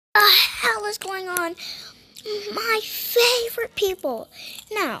hell is going on? My favorite people.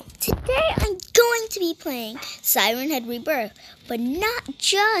 Now, today I'm going to be playing Siren Head Rebirth, but not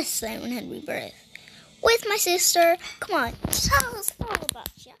just Siren Head Rebirth. With my sister. Come on, tell us all about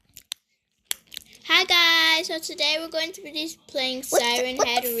you. Hi guys, so today we're going to be playing Siren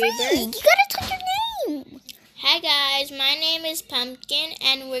Head Rebirth. You gotta tell your name. Hi guys, my name is Pumpkin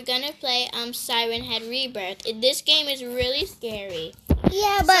and we're gonna play Siren Head Rebirth. This game is really scary.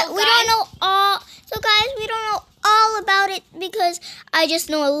 Yeah, but we don't know all. So guys, we don't know all about it because I just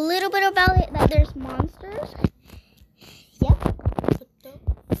know a little bit about it. That there's monsters. Yep.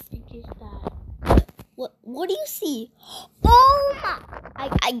 What do you see? Oh my!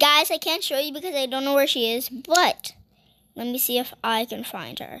 Guys, I can't show you because I don't know where she is. But let me see if I can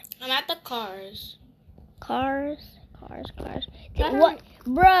find her. I'm at the cars. Cars. What,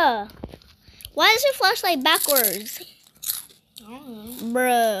 bruh? Why is your flashlight backwards? I don't know.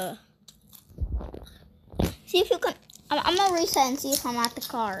 Bruh. See if you can. I'm gonna reset and see if I'm at the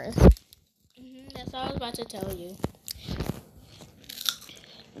cars. That's all I was about to tell you.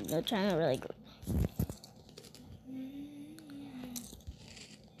 I'm trying to really.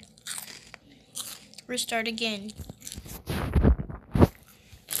 Restart again.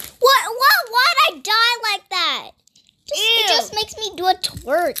 Why'd I die like that? It just makes me do a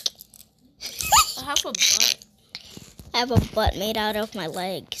twerk. I have a butt. I have a butt made out of my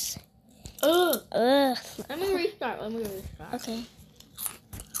legs. Ugh. Ugh. Let me restart. Okay.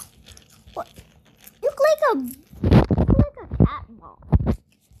 What? You look like a cat ball.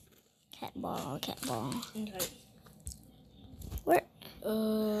 Cat ball. Okay. Where?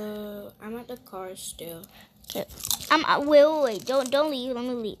 I'm at the cars still. Okay. Wait. Don't leave. Let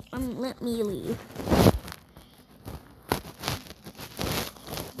me leave. Let me leave.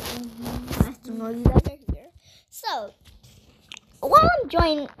 I still know you guys are here. So, while I'm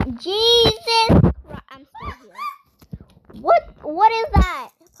joining, Jesus Christ, I'm still here. What is that?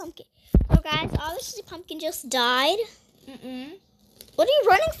 Pumpkin. So guys, obviously Pumpkin just died. What are you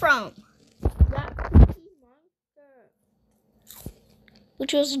running from? That cookie monster.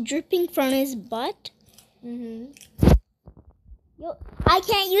 Which was dripping from his butt. Yo, I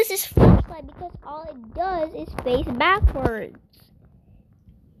can't use this flashlight because all it does is face backwards.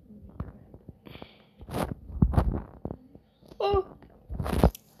 Oh.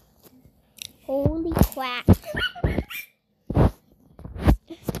 Holy crap.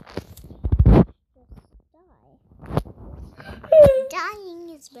 Dying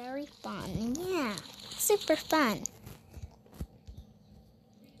is very fun. Yeah, super fun.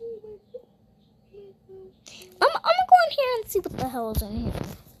 I'm gonna go in here and see what the hell is in here.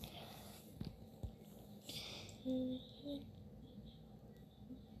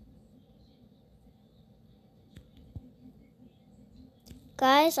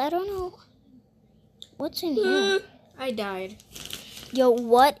 Guys, I don't know what's in here. I died. Yo,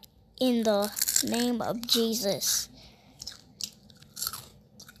 what in the name of Jesus?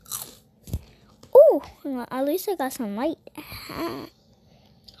 Oh, at least I got some light. I'm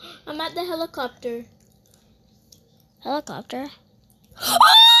at the helicopter. Helicopter?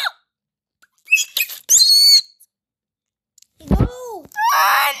 Go!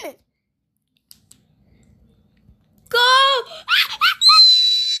 Run! Go!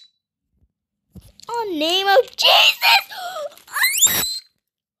 Oh, name of Jesus!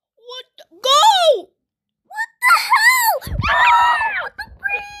 What? Go! What the hell? What the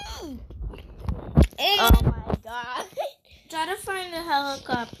freak? Oh my god. Try to find the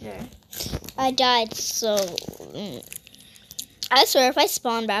helicopter. I died, so I swear if I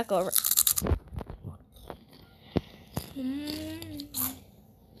spawn back over.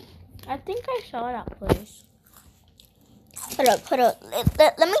 I think I saw that place. Put up.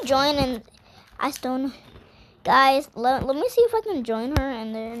 Let me join and I still know. Guys, let me see if I can join her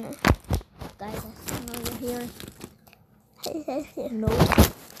and then guys, I still know you're here. Nope.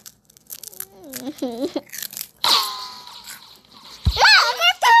 I'm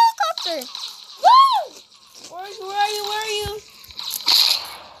at the helicopter. Woo! Where are you?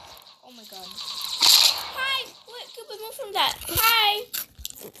 Oh my god. Hi! Wait, Cupid, move from that. Hi!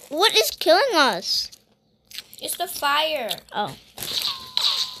 What is killing us? It's the fire. Oh.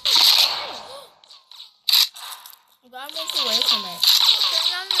 You gotta move away from it. Turn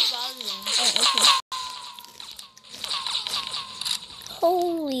down the volume. Oh, okay.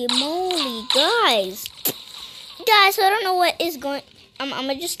 Holy moly, guys. Guys, I don't know what is going. I'm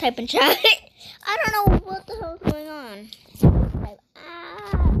gonna just type in chat. I don't know what the hell is going on. Type,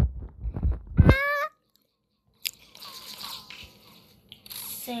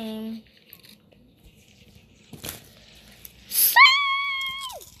 Same.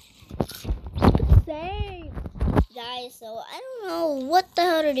 guys, so I don't know what the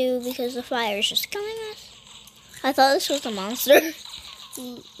hell to do because the fire is just killing us. I thought this was a monster.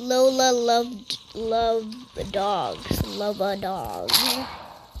 Lola love dogs. Love a dog.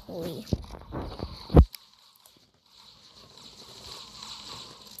 Holy.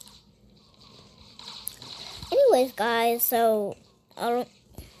 Anyways, guys, so Okay.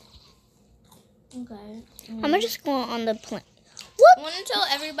 I'm just going on the plane. What? Want to tell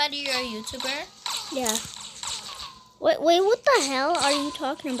everybody you're a YouTuber? Yeah. Wait, what the hell are you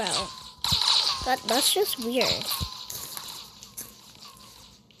talking about? That's just weird.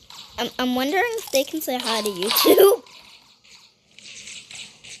 I'm wondering if they can say hi to YouTube.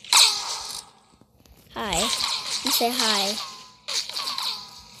 Hi. You say hi.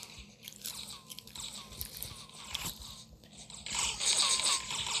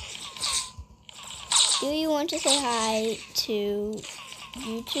 Do you want to say hi to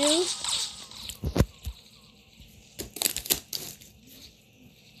YouTube?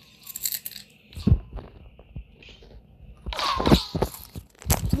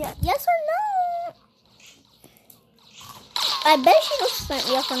 Yeah, yes or no? I bet she just sent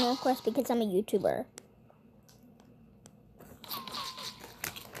me a friend request because I'm a YouTuber.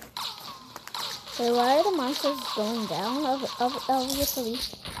 So why are the monsters going down? Obviously, you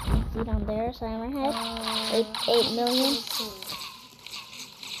see down there, Siren Head. 8 million.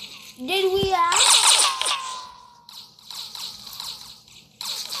 Did we ask?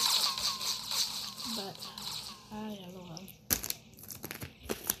 But I don't know.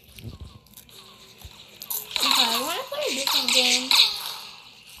 Okay, I want to play a different game.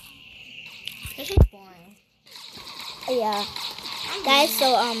 This is boring. Yeah. Guys, so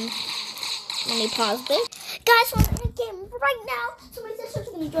let me pause this. Guys, we're in a game right now. So my sister's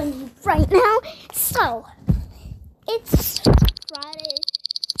gonna join me right now. So it's Friday.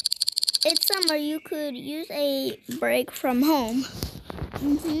 It's summer. You could use a break from home.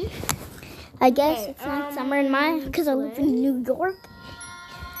 I guess it's not summer in mine because I live in New York.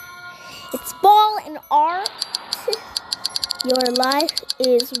 It's fall in art. Your life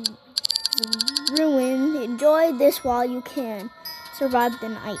is ruined. Enjoy this while you can. Survive the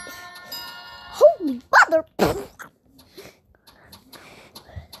night. Holy mother!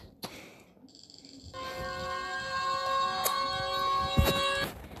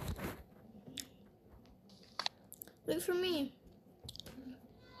 Wait for me.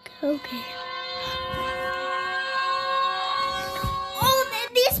 Okay. Oh,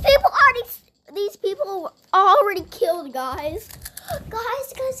 these people are already killed, guys.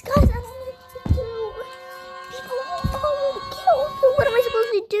 Guys, I don't know what to do. People are already killed. What am I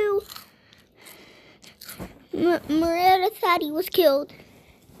supposed to do? Marietta Thaddy was killed.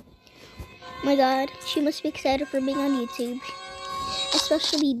 My God, she must be excited for being on YouTube.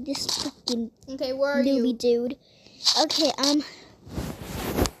 Especially this fucking Okay, where are newbie you? dude. Okay,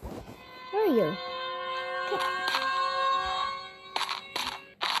 where are you?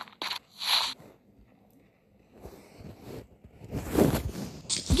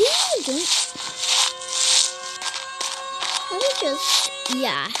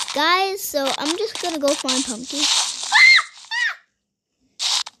 Yeah, guys, so I'm just gonna go find Pumpkin.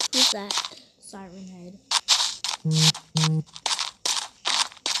 Who's that? Siren Head.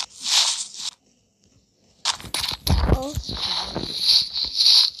 Oh.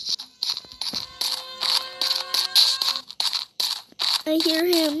 I hear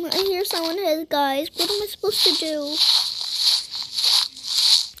him. I hear someone has guys. What am I supposed to do?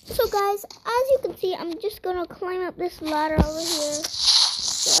 So guys, as you can see, I'm just gonna climb up this ladder over here.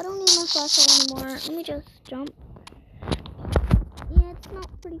 So I don't need my flashlight anymore. Let me just jump. Yeah, it's not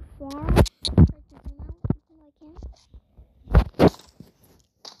pretty far.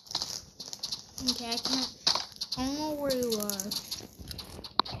 Okay, I can't. I don't know where you are.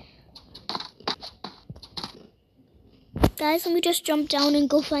 Guys, let me just jump down and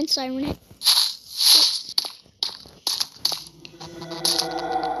go find Siren Head.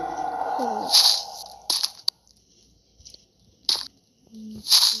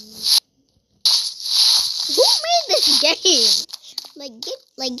 Who made this game?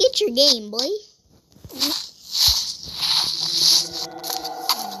 Get your game, boy.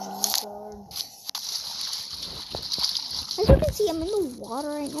 As you can see, I'm in the water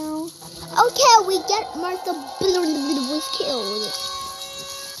right now. Okay, we get Martha was killed.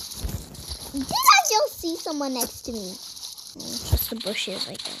 Did I just see someone next to me? It's just the bushes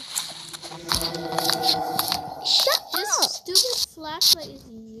right there. Shut This up! stupid flashlight is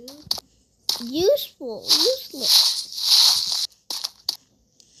Useful. Useless.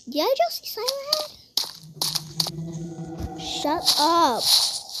 Did I just see Siren Head? Shut up.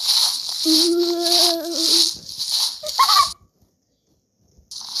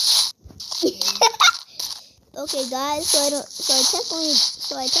 Okay, guys. So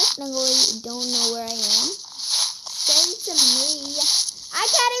I technically don't know where I am. Same to me. I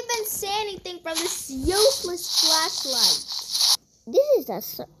can't even see anything from this useless flashlight. This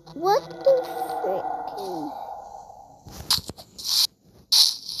is what the freaking.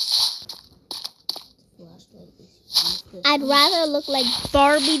 I'd rather look like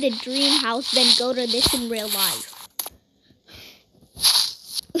Barbie the Dream House than go to this in real life.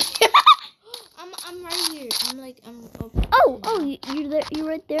 I'm right here. I'm. Oh, you're there. You're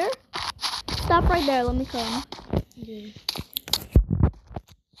right there. Stop right there. Let me come. Okay.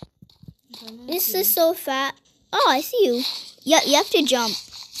 This is so fat. Oh, I see you. Yeah, you have to jump.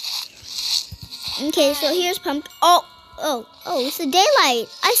 Okay, so here's Pumpkin. Oh, it's the daylight.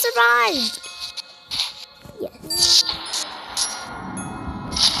 I survived. Yes.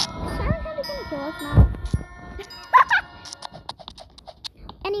 Siren Head gonna kill us now.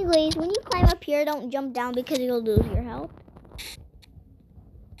 Anyways, when you climb up here, don't jump down because you'll lose your health.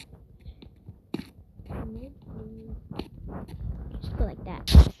 Just go like that.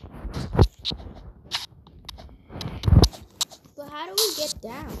 But how do we get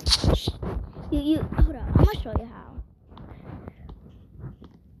down? You hold on. I'm gonna show you how.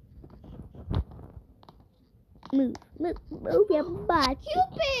 Move your butt.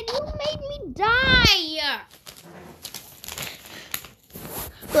 Cupid, you made me die.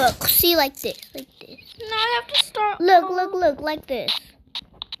 Look, see, like this. Now I have to start. Look, like this.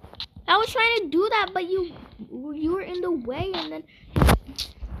 I was trying to do that, but you were in the way, and then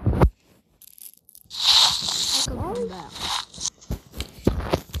I could come back.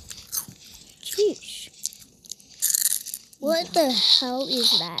 Jeez. What the hell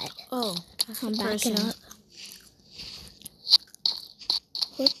is that? Oh, I'm backing up.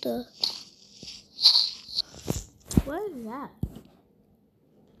 What the? What is that?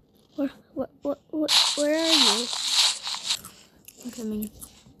 Where are you? I'm coming.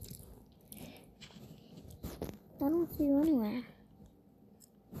 I don't see you anywhere.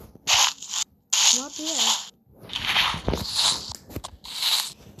 I'm up here.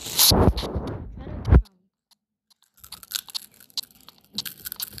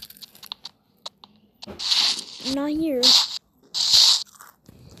 I'm not here.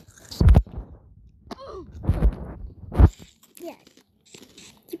 Yeah.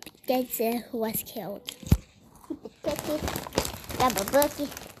 That's who was killed. Lava Bucky.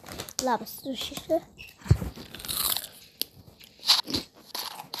 Lava Sushi.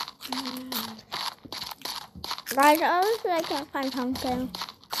 Guys, honestly, I can't find Pumpkin.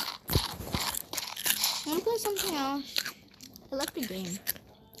 I'm gonna play something else. I left the game.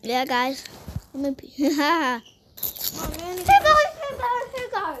 Yeah, guys. Let me. Oh, man. Here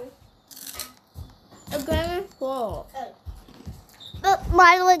goes. The game is full.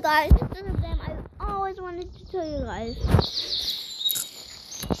 By the way, guys, this is a game I always wanted to tell you guys.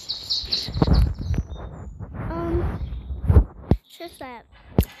 Just that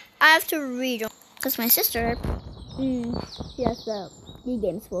I have to read because my sister, she has the new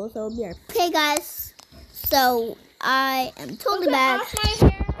games full, so we'll be right. Okay, guys. So I am totally back.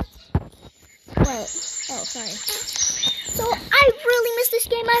 What? Oh, sorry. So I really missed this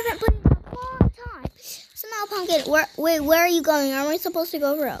game. I haven't played it in a long time. So now, Pumpkin, where are you going? Aren't we supposed to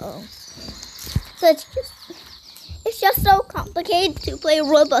go over? Oh. So it's just so complicated to play a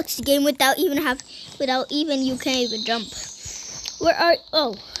Roblox game without even you can't even jump. Where are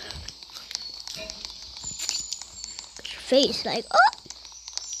oh? Your face like oh.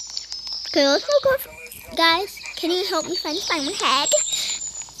 Okay, let's go. Guys, can you help me find Simon Head?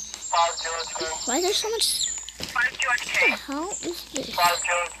 Why is there so much? What the hell is this?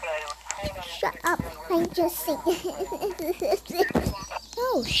 Shut up! I'm just saying.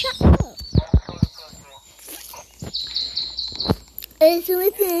 No, shut up!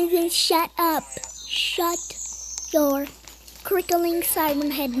 Shut up! Shut your crickling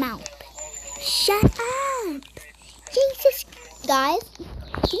siren head mouth! Shut up! Jesus, guys,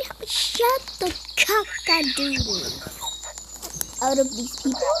 shut the cock-a-doodle out of these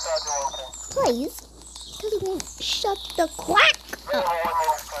people, please. Shut the quack up.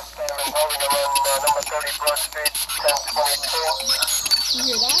 You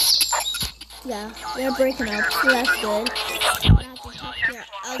hear that? Yeah, they're breaking up, so that's good. Now to talk your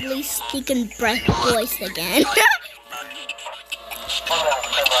ugly, stinking breath voice again.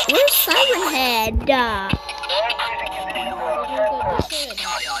 Where's Siren Head?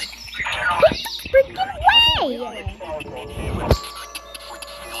 Freaking way!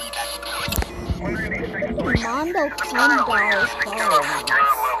 Mondo Condor is following us.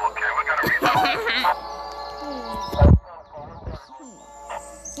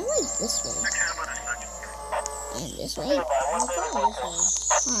 I like this one. Wait, I'm going this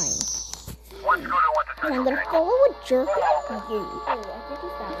way. fine. I'm gonna follow a jerk like you. Oh, I think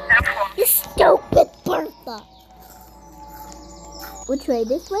it's that one. You stupid Bertha. Which way?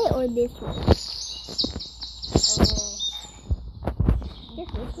 This way or this way? This way.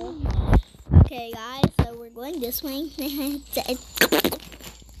 Okay, guys, so we're going this way.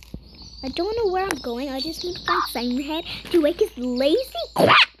 I don't know where I'm going. I just need to find Siren Head to wake his lazy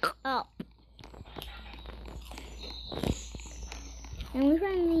quack up. And we're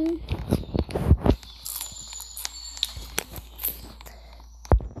running.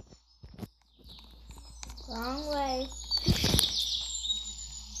 Wrong way.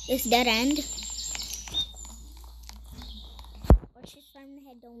 It's dead end. Or should Siren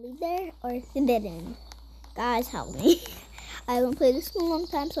Head don't leave there, or it's a dead end. Guys, help me. I haven't played this in a long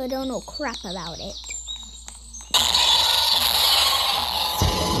time, so I don't know crap about it.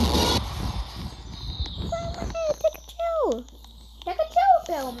 Take a chill. Take a chill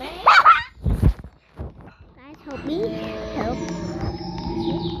pill, man. Guys, help me. Help.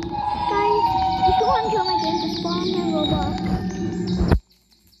 Guys, if you want to join my game, just follow me on Roblox.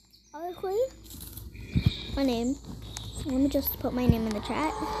 Honestly, my name. Let me just put my name in the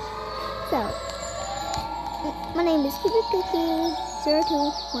chat. So, my name is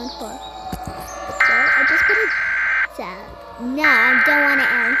KibikCookie0214. So, I just put it. So, no, I don't want to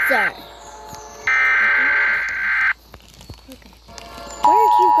answer. Okay.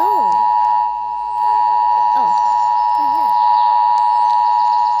 Where'd you go? Oh, right here.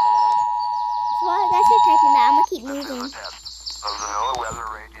 So while you guys are typing that, I'm gonna keep moving. Of the NOAA weather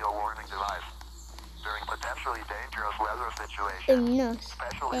radio warning device. During potentially dangerous weather situations, No,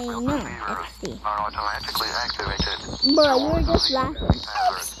 specially no, filtered receivers XD. are automatically activated. Bro, you were just laughing.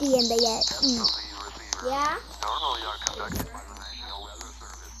 XD and they get. These receivers Yeah? normally are conducted by the National Weather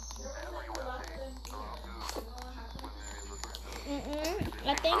Service every Wednesday around noon when there is a threat.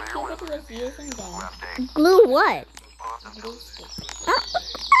 I think Cupid was using them. Wednesday, Glue what? Glue stick. I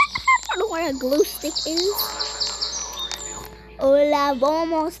don't know what a glue stick is. Hola,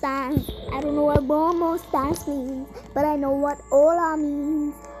 ¿cómo estás? I don't know what ¿cómo estás means, but I know what hola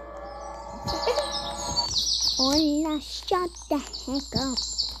means. Hola, shut the heck up.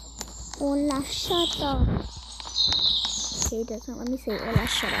 Hola, shut up. Okay, it doesn't let me say hola,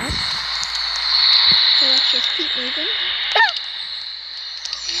 shut up. So let's just keep moving.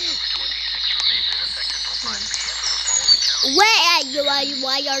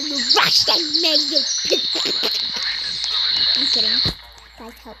 Why are you rushing me, you I'm kidding.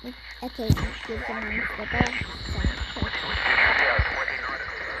 Guys, help me. Okay, give them one slipper.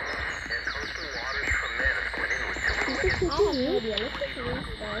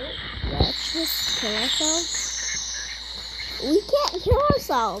 Let's just kill ourselves. We can't kill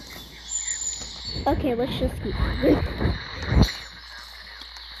ourselves. Okay, let's just keep moving.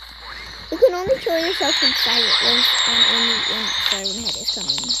 You can only kill yourself inside it when Siren Head is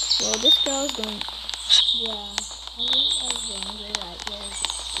coming. Well, this girl's going. Yeah. I think I was wrong. You're right.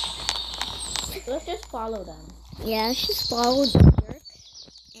 Let's just follow them. Yeah, she's followed the jerk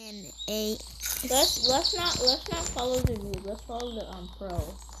and a. Let's not follow the noob. Let's follow the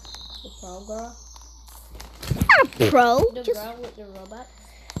pro. The pro girl. Not a pro. The Just girl with the robot.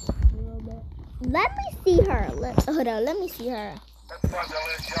 let me see her. Hold on. Let me see her.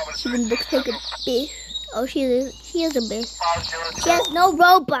 She looks like a bitch. Oh, she is a bitch. She has no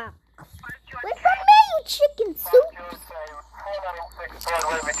robot. Wait for me, you chicken soup.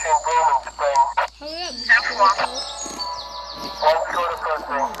 Hurry up.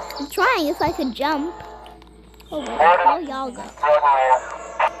 I'm trying if I could jump. Oh, where the hell y'all go?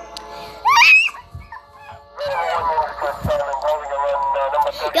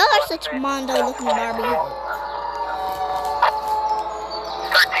 Y'all are such Mondo-looking Barbie hoes.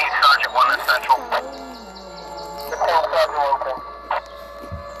 13 Sergeant 1 Essential.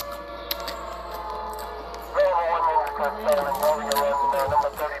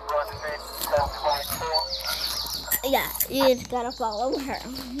 15 Yeah, you just gotta follow her.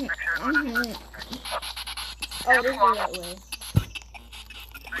 Oh, this is the right way.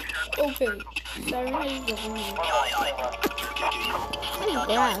 Okay. Siren Head is over here. Oh,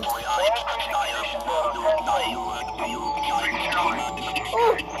 grass.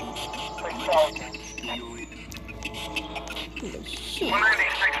 Oh. Shoot.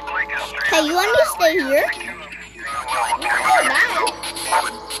 Hey, you want me to stay here? Bye.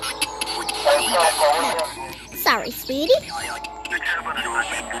 Sorry, sweetie.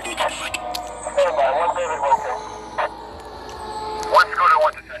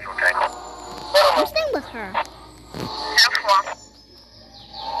 I'm staying with her.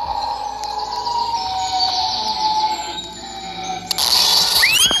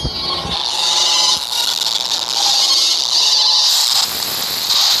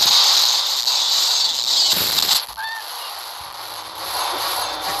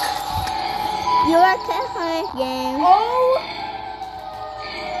 again. Oh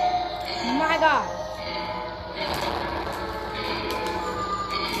my God.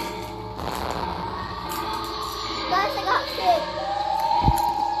 Guys, I got sick.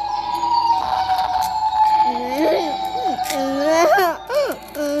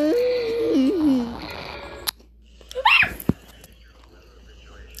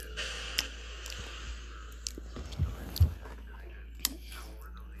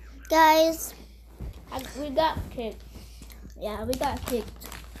 Guys, We got kicked. yeah, we got kicked.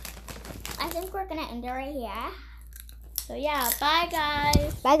 I think we're gonna end it right here. So yeah, bye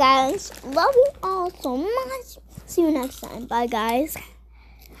guys. Bye, guys. Love you all so much. See you next time. Bye, guys.